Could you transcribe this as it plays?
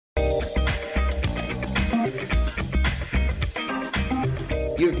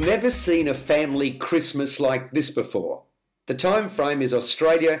You've never seen a family Christmas like this before. The time frame is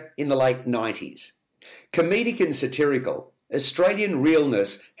Australia in the late 90s. Comedic and satirical, Australian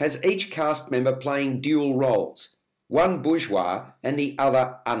Realness has each cast member playing dual roles, one bourgeois and the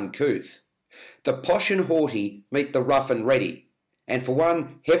other uncouth. The posh and haughty meet the rough and ready, and for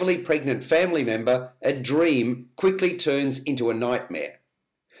one heavily pregnant family member, a dream quickly turns into a nightmare.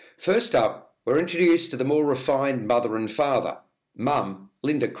 First up, we're introduced to the more refined mother and father. Mum,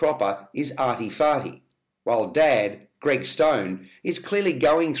 Linda Cropper, is arty-farty, while Dad, Greg Stone, is clearly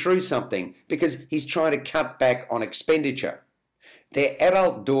going through something because he's trying to cut back on expenditure. Their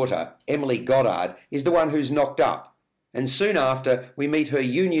adult daughter, Emily Goddard, is the one who's knocked up, and soon after we meet her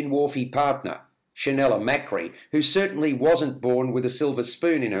Union Wharfie partner, Chanella Macri, who certainly wasn't born with a silver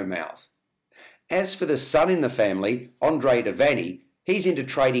spoon in her mouth. As for the son in the family, Andre Devani, he's into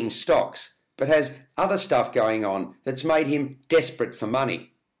trading stocks, but has other stuff going on that's made him desperate for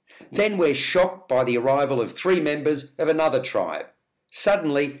money. Then we're shocked by the arrival of 3 members of another tribe.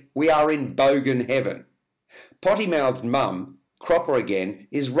 Suddenly, we are in bogan heaven. Potty-mouthed mum, Cropper again,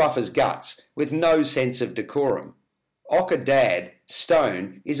 is rough as guts, with no sense of decorum. Ocker dad,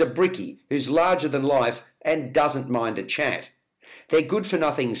 Stone, is a brickie who's larger than life and doesn't mind a chat. Their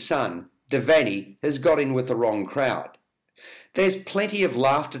good-for-nothing son, Devani, has got in with the wrong crowd. There's plenty of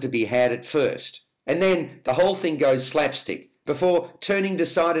laughter to be had at first, and then the whole thing goes slapstick, before turning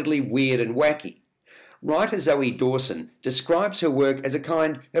decidedly weird and wacky. Writer Zoe Dawson describes her work as a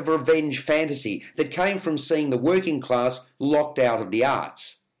kind of revenge fantasy that came from seeing the working class locked out of the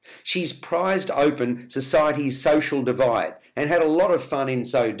arts. She's prized open society's social divide and had a lot of fun in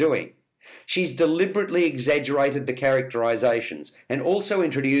so doing. She's deliberately exaggerated the characterisations and also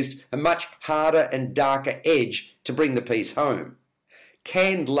introduced a much harder and darker edge to bring the piece home.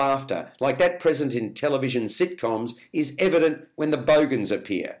 Canned laughter, like that present in television sitcoms, is evident when the bogans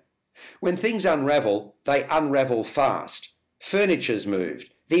appear. When things unravel, they unravel fast. Furniture's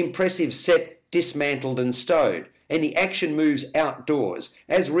moved, the impressive set dismantled and stowed, and the action moves outdoors,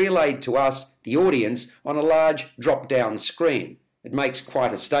 as relayed to us, the audience, on a large drop-down screen. It makes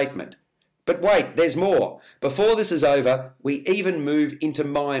quite a statement. But wait, there's more. Before this is over, we even move into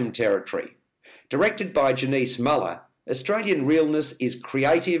mime territory. Directed by Janice Muller, Australian Realness is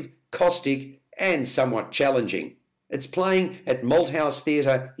creative, caustic and somewhat challenging. It's playing at Malthouse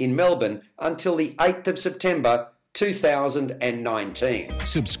Theatre in Melbourne until the 8th of September 2019.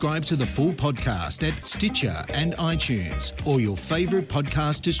 Subscribe to the full podcast at Stitcher and iTunes or your favourite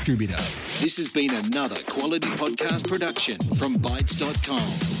podcast distributor. This has been another quality podcast production from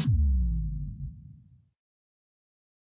Bytes.com.